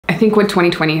think what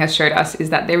 2020 has showed us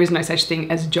is that there is no such thing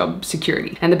as job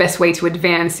security. And the best way to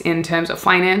advance in terms of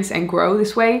finance and grow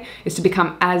this way is to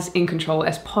become as in control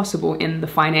as possible in the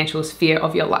financial sphere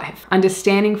of your life.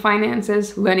 Understanding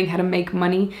finances, learning how to make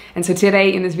money. And so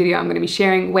today in this video, I'm going to be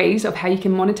sharing ways of how you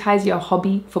can monetize your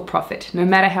hobby for profit, no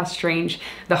matter how strange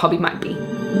the hobby might be.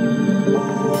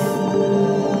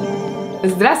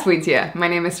 Здравствуйте! My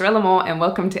name is Sorella Moore and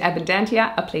welcome to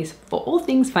Abundantia, a place for all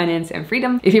things finance and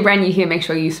freedom. If you're brand new here, make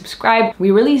sure you subscribe.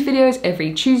 We release videos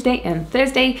every Tuesday and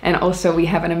Thursday, and also we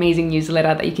have an amazing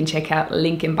newsletter that you can check out,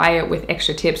 link in bio, with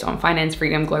extra tips on finance,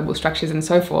 freedom, global structures, and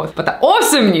so forth. But the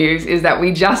awesome news is that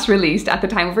we just released, at the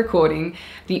time of recording,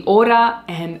 the Order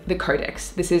and the Codex.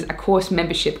 This is a course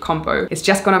membership combo. It's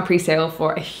just gone on pre-sale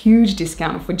for a huge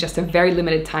discount for just a very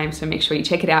limited time, so make sure you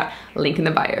check it out, link in the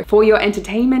bio. For your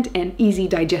entertainment and easy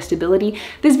digestibility,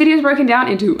 this video is broken down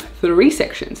into 3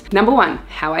 sections. Number 1,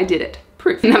 how I did it.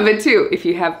 Proof. Number 2, if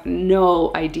you have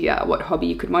no idea what hobby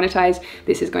you could monetize,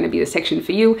 this is going to be the section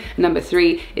for you. Number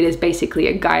 3, it is basically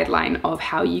a guideline of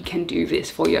how you can do this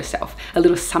for yourself. A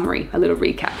little summary, a little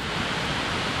recap.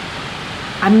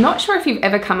 I'm not sure if you've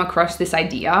ever come across this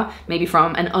idea, maybe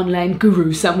from an online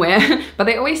guru somewhere, but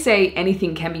they always say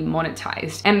anything can be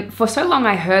monetized. And for so long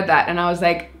I heard that and I was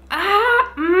like,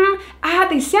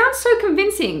 they sound so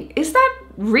convincing. Is that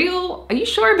real? Are you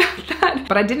sure about that?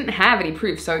 But I didn't have any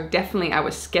proof, so definitely I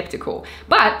was skeptical.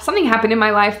 But something happened in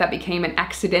my life that became an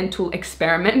accidental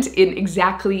experiment in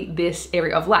exactly this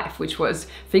area of life, which was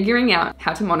figuring out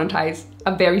how to monetize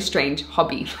a very strange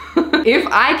hobby. If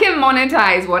I can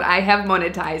monetize what I have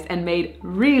monetized and made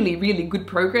really, really good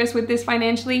progress with this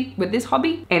financially, with this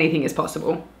hobby, anything is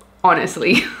possible.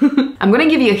 Honestly. I'm gonna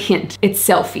give you a hint. It's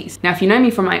selfies. Now, if you know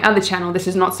me from my other channel, this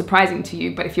is not surprising to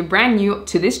you, but if you're brand new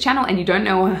to this channel and you don't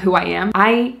know who I am,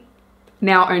 I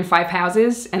now own 5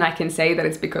 houses and I can say that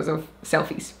it's because of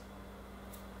selfies.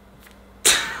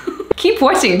 Keep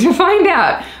watching to find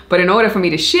out. But in order for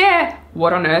me to share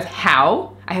what on earth,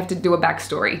 how, I have to do a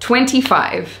backstory.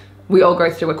 25. We all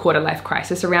go through a quarter life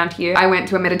crisis around here. I went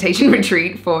to a meditation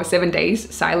retreat for 7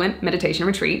 days, silent meditation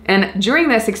retreat. And during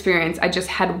this experience, I just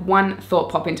had one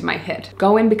thought pop into my head.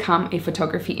 Go and become a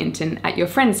photography intern at your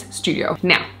friend's studio.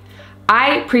 Now,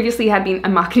 I previously had been a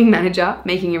marketing manager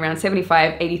making around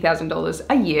 $75,000, $80,000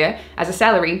 a year as a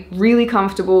salary, really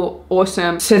comfortable,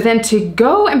 awesome. So then to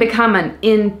go and become an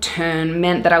intern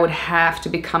meant that I would have to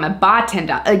become a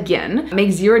bartender again, make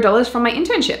 $0 from my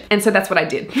internship. And so that's what I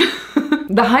did.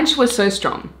 The hunch was so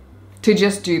strong to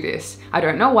just do this. I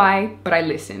don't know why, but I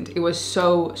listened. It was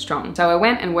so strong. So I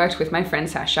went and worked with my friend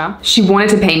Sasha. She wanted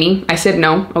to pay me. I said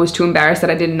no. I was too embarrassed that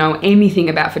I didn't know anything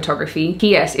about photography.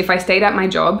 P.S. if I stayed at my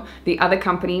job, the other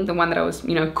company, the one that I was,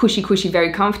 cushy,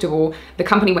 very comfortable, the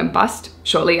company went bust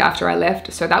shortly after I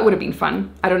left. So that would have been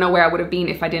fun. I don't know where I would have been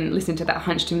if I didn't listen to that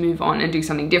hunch to move on and do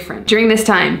something different. During this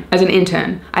time, as an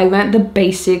intern, I learned the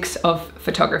basics of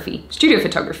photography, studio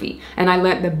photography, and I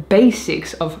learned the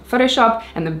basics of Photoshop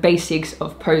and the basics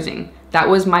of posing. That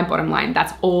was my bottom line.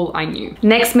 That's all I knew.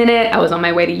 Next minute, I was on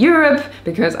my way to Europe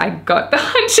because I got the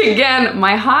hunch again.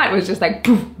 My heart was just like,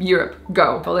 poof, Europe,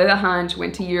 go. Follow the hunch,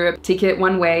 went to Europe, ticket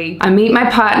one way. I meet my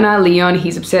partner, Leon.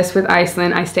 He's obsessed with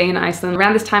Iceland. I stay in Iceland.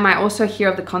 Around this time, I also hear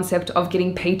of the concept of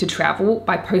getting paid to travel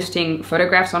by posting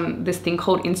photographs on this thing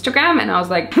called Instagram. And I was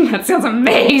like, that sounds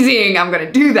amazing. I'm gonna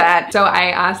do that. So I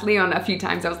asked Leon a few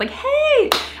times. I was like, hey,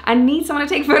 I need someone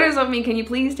to take photos of me. Can you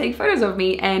please take photos of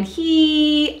me? And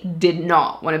he did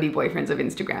not want to be boyfriends of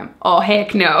Instagram. Oh,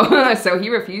 heck no. So he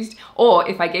refused. Or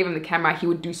if I gave him the camera, he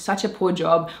would do such a poor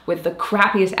job with the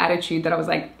crappiest attitude that I was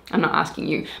like, I'm not asking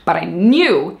you. But I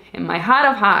knew in my heart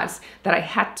of hearts that I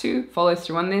had to follow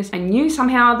through on this. I knew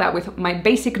somehow that with my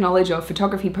basic knowledge of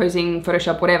photography, posing,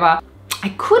 Photoshop, whatever, I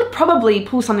could probably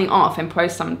pull something off and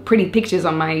post some pretty pictures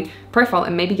on my profile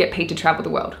and maybe get paid to travel the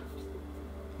world.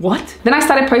 What? Then I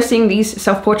started posting these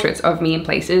self-portraits of me in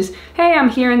places. Hey, I'm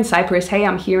here in Cyprus. Hey,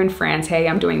 I'm here in France. Hey,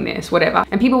 I'm doing this, whatever.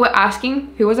 And people were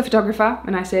asking who was a photographer,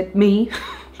 and I said, me.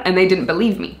 And they didn't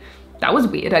believe me. That was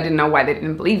weird. I didn't know why they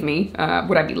didn't believe me.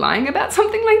 Would I be lying about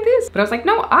something like this? But I was like,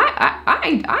 no,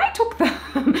 I took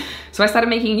them. So I started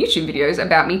making YouTube videos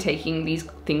about me taking these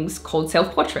things called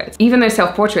self-portraits. Even though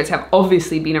self-portraits have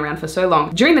obviously been around for so long,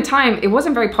 during the time, it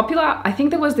wasn't very popular. I think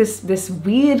there was this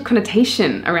weird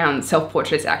connotation around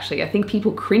self-portraits actually. I think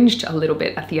people cringed a little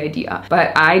bit at the idea,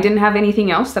 but I didn't have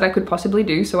anything else that I could possibly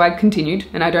do. So I continued,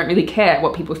 and I don't really care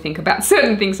what people think about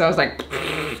certain things. So I was like,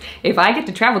 if I get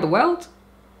to travel the world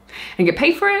and get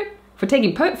paid for it, for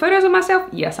taking photos of myself,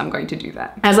 yes, I'm going to do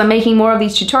that. As I'm making more of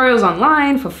these tutorials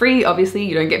online for free, obviously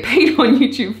you don't get paid on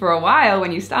YouTube for a while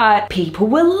when you start, people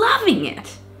were loving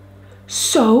it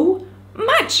so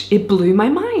much. It blew my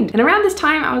mind. And around this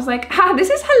time, I was like, this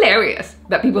is hilarious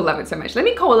that people love it so much. Let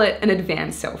me call it an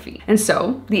advanced selfie. And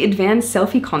so the advanced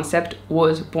selfie concept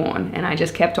was born, and I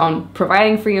just kept on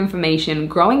providing free information,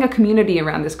 growing a community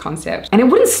around this concept, and it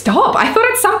wouldn't stop. I thought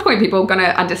at some point people were gonna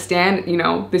understand, you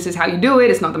know, this is how you do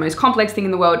it. It's not the most complex thing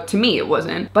in the world. To me, it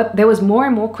wasn't. But there was more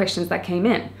and more questions that came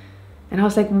in. And I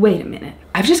was like, wait a minute.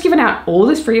 I've just given out all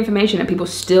this free information and people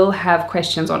still have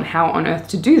questions on how on earth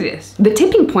to do this. The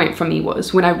tipping point for me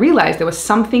was when I realized there was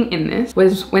something in this,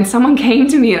 was when someone came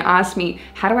to me and asked me,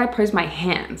 how do I pose my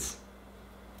hands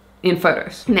in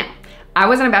photos? Now, I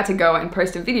wasn't about to go and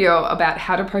post a video about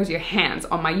how to pose your hands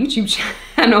on my YouTube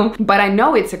channel, but I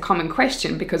know it's a common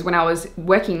question because when I was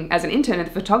working as an intern in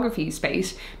the photography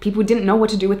space, people didn't know what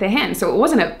to do with their hands. So it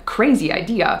wasn't a crazy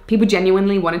idea. People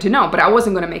genuinely wanted to know, but I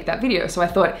wasn't gonna make that video. So I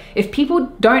thought, if people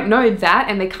don't know that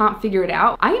and they can't figure it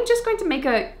out, I am just going to make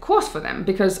a course for them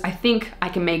because I think I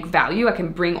can make value. I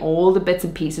can bring all the bits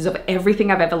and pieces of everything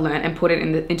I've ever learned and put it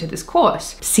into this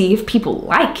course. See if people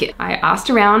like it. I asked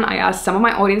around, I asked some of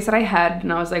my audience that I had,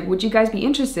 and I was like, would you guys be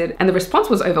interested? And the response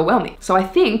was overwhelming. So I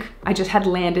think I just had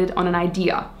landed on an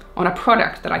idea, on a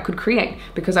product that I could create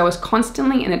because I was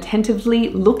constantly and attentively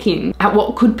looking at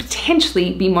what could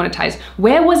potentially be monetized.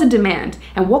 Where was a demand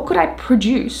and what could I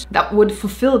produce that would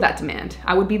fulfill that demand?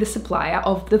 I would be the supplier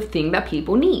of the thing that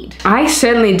people need. I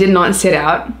certainly did not set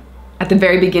out at the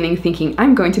very beginning thinking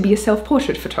I'm going to be a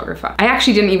self-portrait photographer. I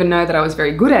actually didn't even know that I was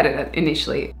very good at it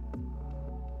initially.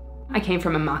 I came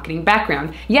from a marketing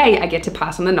background. Yay, I get to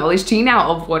pass on the knowledge to you now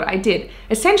of what I did.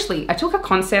 Essentially, I took a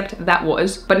concept that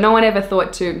was, but no one ever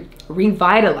thought to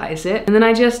revitalize it. And then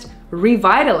I just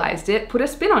revitalized it, put a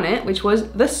spin on it, which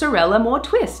was the Sorella Moore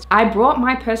twist. I brought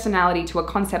my personality to a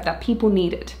concept that people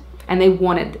needed. And they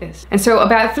wanted this. And so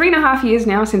about 3.5 years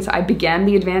now since I began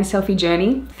the advanced selfie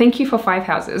journey, thank you for 5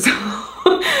 houses.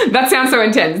 That sounds so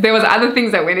intense. There was other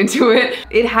things that went into it.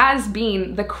 It has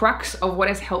been the crux of what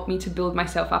has helped me to build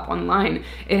myself up online.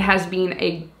 It has been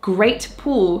a great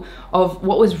pool of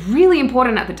what was really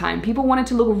important at the time. People wanted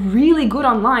to look really good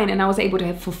online and I was able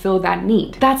to fulfill that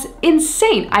need. That's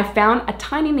insane. I found a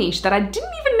tiny niche that I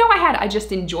didn't even know I had. I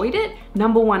just enjoyed it.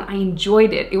 Number one, I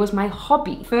enjoyed it. It was my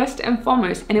hobby first and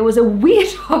foremost, and it was a weird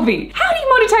hobby. How do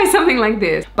you monetize something like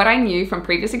this? But I knew from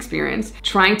previous experience,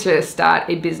 trying to start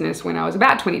a business when I was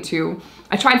about 22,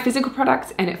 I tried physical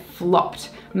products and it flopped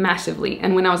massively.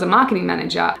 And when I was a marketing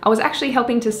manager, I was actually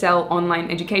helping to sell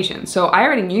online education. So I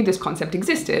already knew this concept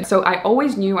existed. So I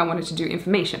always knew I wanted to do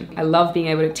information. I love being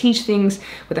able to teach things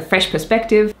with a fresh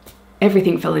perspective.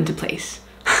 Everything fell into place.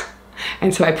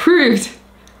 And so I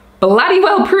bloody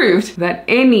well proved that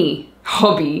any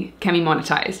hobby can be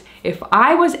monetized. If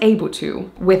I was able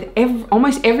to, with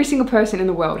almost every single person in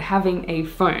the world having a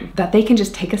phone, that they can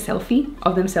just take a selfie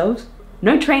of themselves,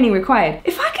 no training required.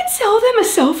 If I can sell them a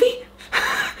selfie,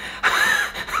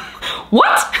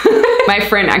 what? My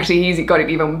friend actually, he's got it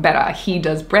even better. He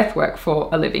does breath work for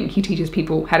a living. He teaches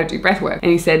people how to do breath work.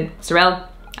 And he said, Sorel,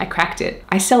 I cracked it.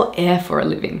 I sell air for a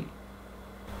living.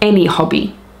 Any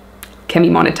hobby can be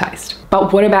monetized.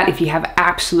 But what about if you have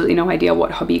absolutely no idea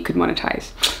what hobby you could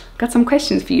monetize? Got some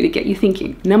questions for you to get you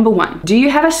thinking. Number one, do you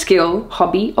have a skill,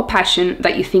 hobby, or passion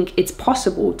that you think it's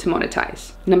possible to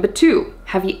monetize? Number two,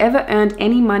 have you ever earned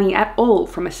any money at all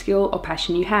from a skill or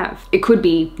passion you have? It could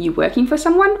be you working for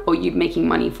someone or you making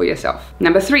money for yourself.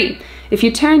 Number three, if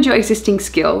you turned your existing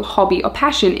skill, hobby, or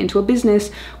passion into a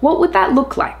business, what would that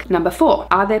look like? Number four,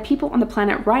 are there people on the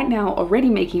planet right now already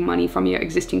making money from your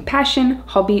existing passion,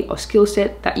 hobby, or skill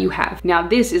set that you have? Now,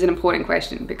 this is an important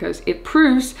question because it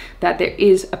proves that there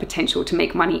is a potential to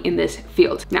make money in this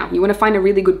field. Now, you want to find a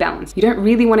really good balance. You don't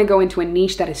really want to go into a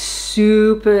niche that is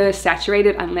super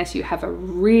saturated unless you have a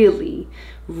really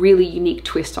unique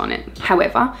twist on it.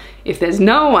 However, if there's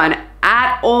no one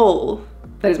at all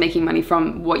that is making money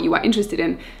from what you are interested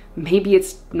in, maybe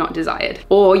it's not desired.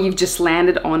 Or you've just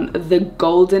landed on the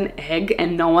golden egg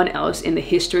and no one else in the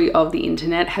history of the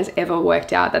internet has ever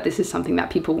worked out that this is something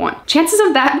that people want. Chances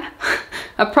of that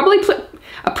are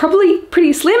probably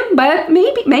pretty slim, but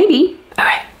maybe. All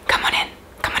right, come on in,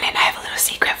 I have a little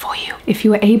secret for you. If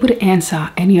you were able to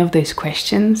answer any of those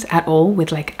questions at all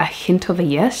with like a hint of a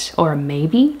yes or a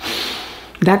maybe,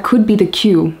 that could be the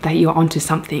cue that you're onto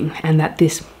something and that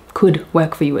this could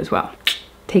work for you as well.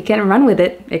 Take it and run with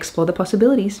it. Explore the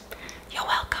possibilities. You're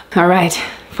welcome. All right,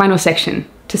 final section.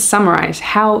 To summarize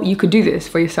how you could do this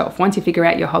for yourself. Once you figure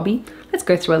out your hobby, let's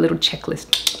go through a little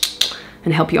checklist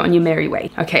and help you on your merry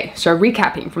way. Okay, so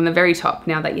recapping from the very top,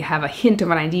 now that you have a hint of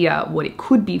an idea what it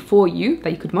could be for you that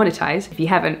you could monetize. If you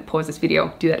haven't, pause this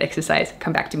video, do that exercise,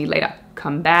 come back to me later.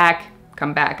 Come back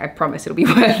come back. I promise it'll be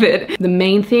worth it. The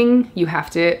main thing you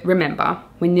have to remember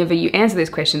whenever you answer these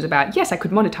questions about, yes, I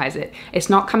could monetize it, it's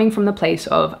not coming from the place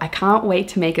of, I can't wait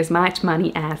to make as much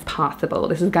money as possible.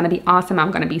 This is gonna be awesome,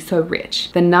 I'm gonna be so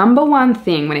rich. The number one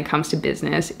thing when it comes to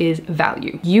business is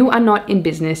value. You are not in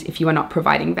business if you are not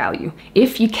providing value.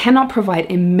 If you cannot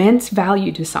provide immense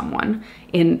value to someone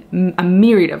in a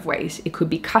myriad of ways, it could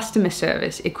be customer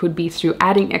service, it could be through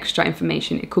adding extra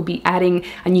information, it could be adding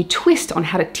a new twist on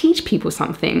how to teach people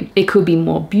something, it could be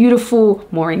more beautiful,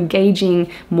 more engaging,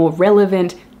 more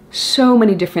relevant, so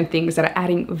many different things that are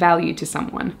adding value to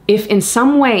someone. If in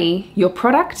some way your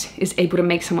product is able to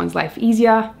make someone's life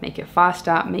easier, make it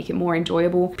faster, make it more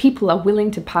enjoyable, people are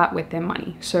willing to part with their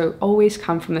money. So always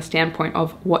come from the standpoint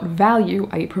of what value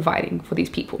are you providing for these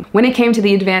people. When it came to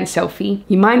the advanced selfie,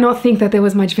 you might not think that there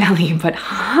was much value, but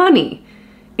honey,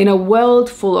 in a world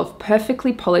full of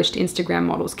perfectly polished Instagram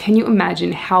models, can you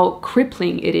imagine how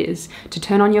crippling it is to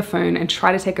turn on your phone and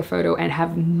try to take a photo and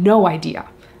have no idea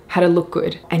how to look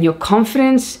good? And your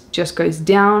confidence just goes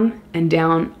down and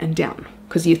down and down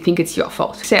because you think it's your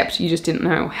fault, except you just didn't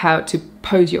know how to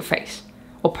pose your face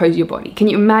or pose your body. Can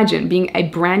you imagine being a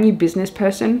brand new business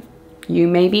person, you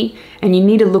maybe, and you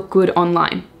need to look good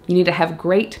online? You need to have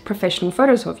great professional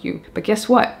photos of you. But guess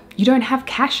what? You don't have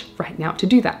cash right now to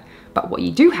do that. But what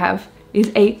you do have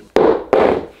is a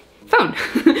phone.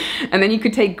 And then you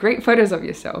could take great photos of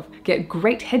yourself, get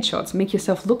great headshots, make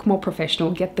yourself look more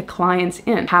professional, get the clients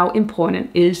in. How important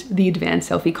is the advanced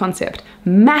selfie concept?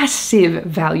 Massive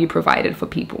value provided for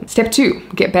people. Step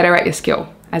 2, get better at your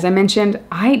skill. As I mentioned,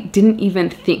 I didn't even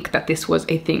think that this was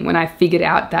a thing when I figured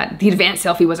out that the advanced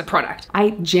selfie was a product.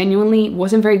 I genuinely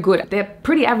wasn't very good. They're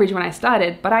pretty average when I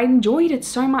started, but I enjoyed it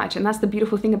so much. And that's the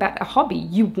beautiful thing about a hobby.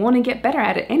 You want to get better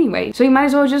at it anyway. So you might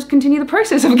as well just continue the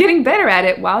process of getting better at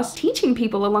it whilst teaching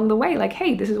people along the way. Like,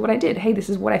 hey, this is what I did. Hey, this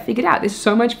is what I figured out. This is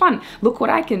so much fun. Look what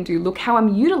I can do. Look how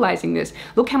I'm utilizing this.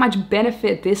 Look how much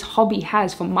benefit this hobby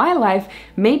has for my life.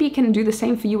 Maybe it can do the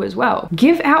same for you as well.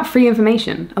 Give out free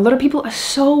information. A lot of people are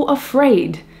so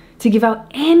afraid to give out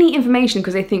any information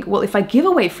because they think, well, if I give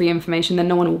away free information, then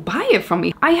no one will buy it from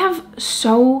me. I have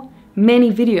so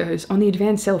many videos on the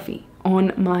advanced selfie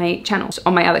on my channels,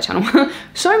 on my other channel,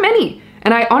 so many.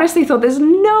 And I honestly thought there's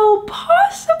no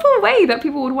possible way that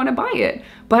people would want to buy it.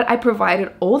 But I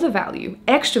provided all the value,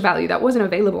 extra value that wasn't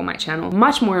available on my channel,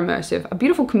 much more immersive. A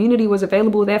beautiful community was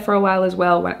available there for a while as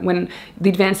well when the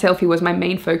advanced selfie was my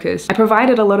main focus. I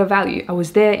provided a lot of value. I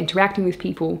was there interacting with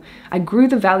people. I grew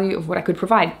the value of what I could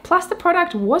provide. Plus the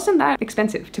product wasn't that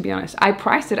expensive, to be honest. I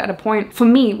priced it at a point for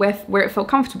me where it felt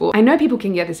comfortable. I know people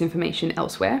can get this information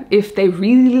elsewhere if they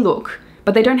really look,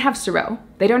 but they don't have Sorel.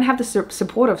 They don't have the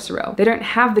support of Sorel. They don't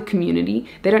have the community.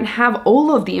 They don't have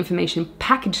all of the information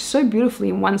packaged so beautifully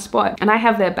in one spot. And I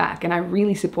have their back and I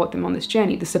really support them on this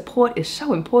journey. The support is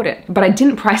so important, but I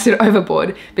didn't price it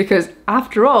overboard because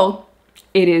after all,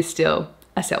 it is still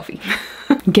a selfie.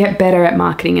 Get better at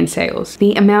marketing and sales.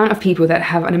 The amount of people that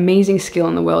have an amazing skill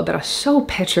in the world that are so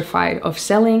petrified of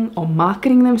selling or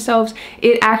marketing themselves,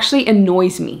 it actually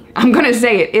annoys me. I'm gonna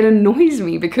say it, it annoys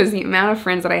me because the amount of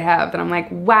friends that I have that I'm like,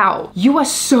 wow, you are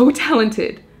so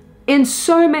talented in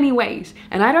so many ways.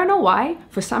 And I don't know why,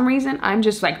 for some reason, I'm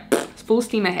just like full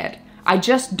steam ahead. I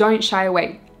just don't shy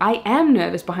away. I am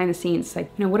nervous behind the scenes, like,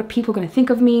 you know, what are people gonna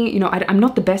think of me? You know, I'm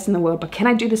not the best in the world, but can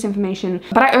I do this information?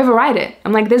 But I override it.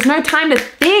 I'm like, there's no time to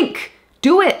think.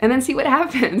 Do it and then see what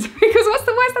happens. Because what's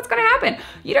the worst that's gonna happen?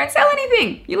 You don't sell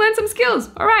anything. You learn some skills.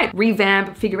 All right,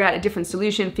 revamp, figure out a different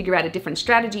solution, figure out a different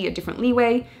strategy, a different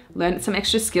leeway, learn some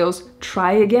extra skills,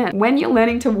 try again. When you're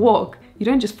learning to walk, you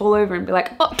don't just fall over and be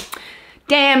like, oh,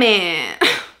 damn it.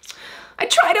 I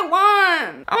tried it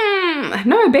once.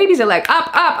 No, babies are like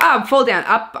up, up, up, fall down,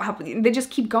 up, up. They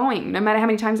just keep going no matter how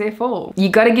many times they fall. You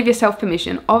gotta give yourself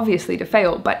permission, obviously, to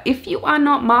fail. But if you are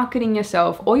not marketing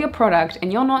yourself or your product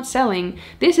and you're not selling,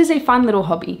 this is a fun little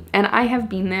hobby. And I have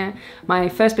been there. My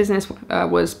first business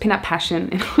was Pinup Passion.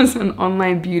 It was an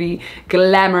online beauty,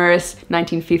 glamorous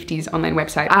 1950s online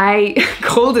website. I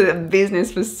called it a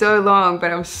business for so long,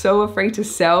 but I was so afraid to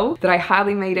sell that I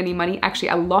hardly made any money. Actually,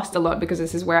 I lost a lot because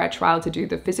this is where I tried to do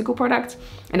the physical product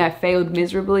and I failed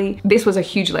miserably. This was a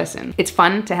huge lesson. It's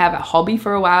fun to have a hobby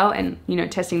for a while and, you know,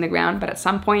 testing the ground, but at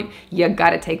some point you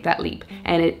gotta take that leap.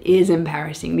 And it is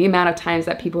embarrassing. The amount of times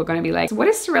that people are gonna be like, so what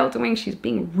is Sorel doing? She's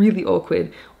being really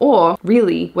awkward. Or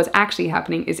really what's actually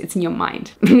happening is it's in your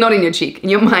mind, not in your cheek, in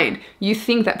your mind. You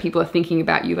think that people are thinking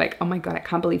about you like, oh my God, I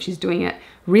can't believe she's doing it.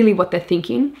 Really what they're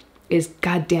thinking is,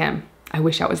 God damn, I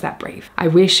wish I was that brave. I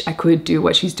wish I could do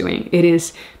what she's doing. It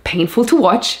is painful to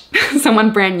watch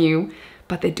someone brand new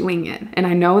but they're doing it. And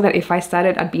I know that if I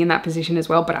started, I'd be in that position as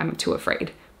well, but I'm too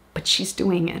afraid. But she's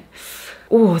doing it.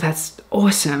 Oh, that's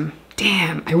awesome.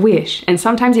 Damn, I wish. And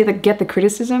sometimes you get the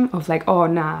criticism of like, oh,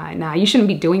 nah, you shouldn't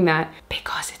be doing that,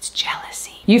 because it's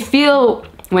jealousy. You feel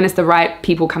when it's the right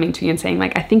people coming to you and saying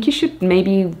like, I think you should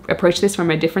maybe approach this from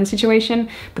a different situation.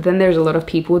 But then there's a lot of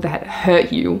people that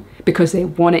hurt you because they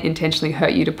want to intentionally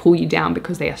hurt you to pull you down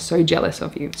because they are so jealous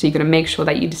of you. So you got to make sure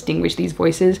that you distinguish these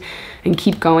voices and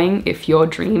keep going. If your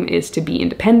dream is to be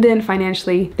independent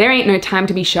financially, there ain't no time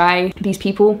to be shy. These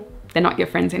people, they're not your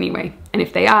friends anyway. And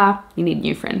if they are, you need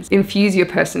new friends. Infuse your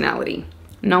personality.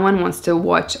 No one wants to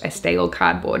watch a stale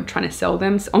cardboard trying to sell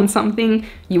them on something.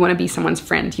 You want to be someone's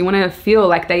friend. You want to feel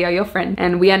like they are your friend.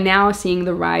 And we are now seeing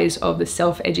the rise of the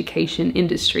self-education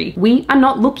industry. We are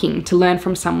not looking to learn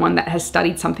from someone that has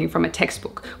studied something from a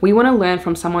textbook. We want to learn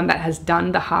from someone that has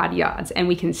done the hard yards, and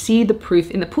we can see the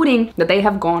proof in the pudding that they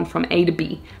have gone from A to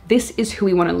B. This is who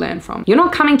we want to learn from. You're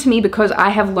not coming to me because I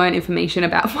have learned information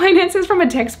about finances from a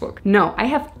textbook. No, I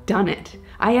have done it.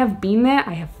 I have been there.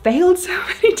 I have failed so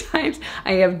many times.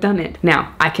 I have done it.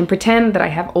 Now, I can pretend that I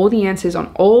have all the answers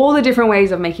on all the different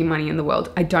ways of making money in the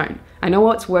world. I don't. I know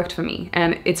what's worked for me,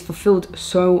 and it's fulfilled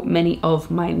so many of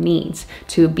my needs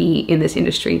to be in this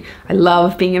industry. I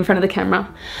love being in front of the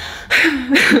camera.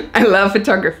 I love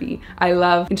photography. I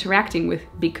love interacting with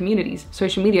big communities.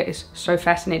 Social media is so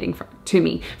fascinating to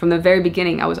me. From the very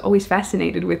beginning, I was always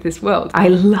fascinated with this world. I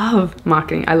love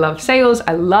marketing. I love sales.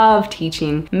 I love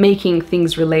teaching, making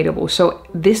things relatable. So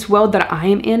this world that I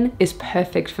am in is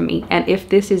perfect for me. And if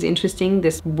this is interesting,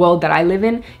 this world that I live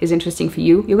in is interesting for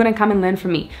you, you're gonna come and learn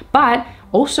from me. But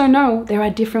also know there are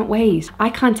different ways. I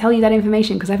can't tell you that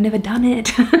information because I've never done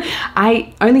it.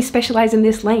 I only specialize in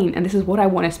this lane, and this is what I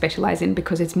want to specialize in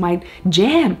because it's my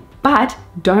jam. But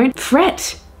don't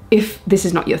fret if this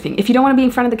is not your thing. If you don't want to be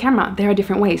in front of the camera, there are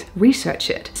different ways. Research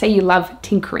it. Say you love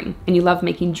tinkering and you love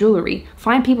making jewelry.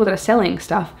 Find people that are selling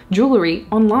stuff, jewelry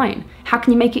online. How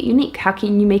can you make it unique? How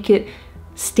can you make it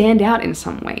stand out in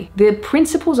some way? The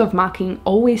principles of marketing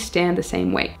always stand the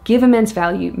same way. Give immense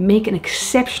value, make an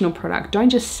exceptional product. Don't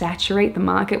just saturate the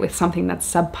market with something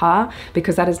that's subpar,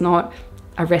 because that is not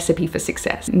a recipe for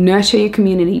success. Nurture your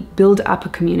community, build up a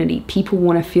community. People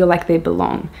want to feel like they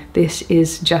belong. This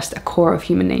is just a core of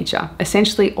human nature.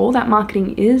 Essentially, all that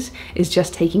marketing is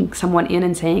just taking someone in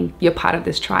and saying, you're part of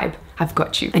this tribe. I've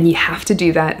got you. And you have to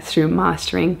do that through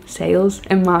mastering sales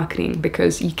and marketing,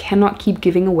 because you cannot keep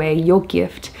giving away your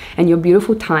gift and your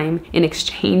beautiful time in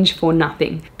exchange for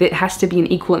nothing. There has to be an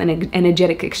equal and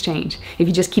energetic exchange. If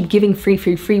you just keep giving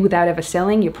free without ever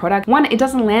selling your product, one, it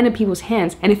doesn't land in people's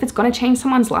hands. And if it's gonna change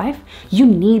someone's life, you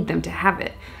need them to have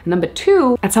it. Number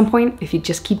two, at some point, if you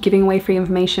just keep giving away free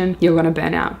information, you're gonna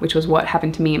burn out, which was what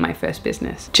happened to me in my first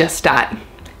business. Just start.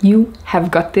 You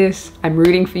have got this. I'm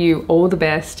rooting for you. All the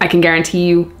best. I can guarantee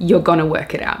you, you're gonna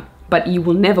work it out. But you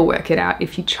will never work it out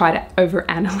if you try to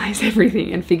overanalyze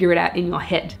everything and figure it out in your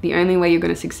head. The only way you're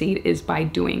gonna succeed is by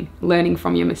doing, learning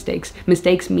from your mistakes.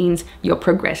 Mistakes means you're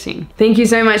progressing. Thank you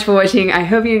so much for watching. I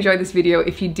hope you enjoyed this video.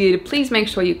 If you did, please make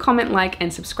sure you comment, like,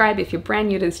 and subscribe. If you're brand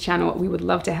new to this channel, we would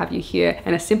love to have you here.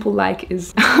 And a simple like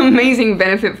is amazing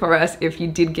benefit for us if you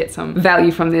did get some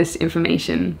value from this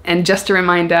information. And just a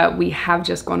reminder, we have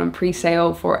just gone on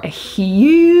pre-sale for a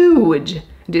huge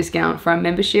discount for our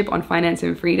membership on finance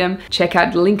and freedom. Check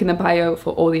out the link in the bio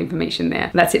for all the information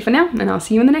there. That's it for now, and I'll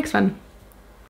see you in the next one.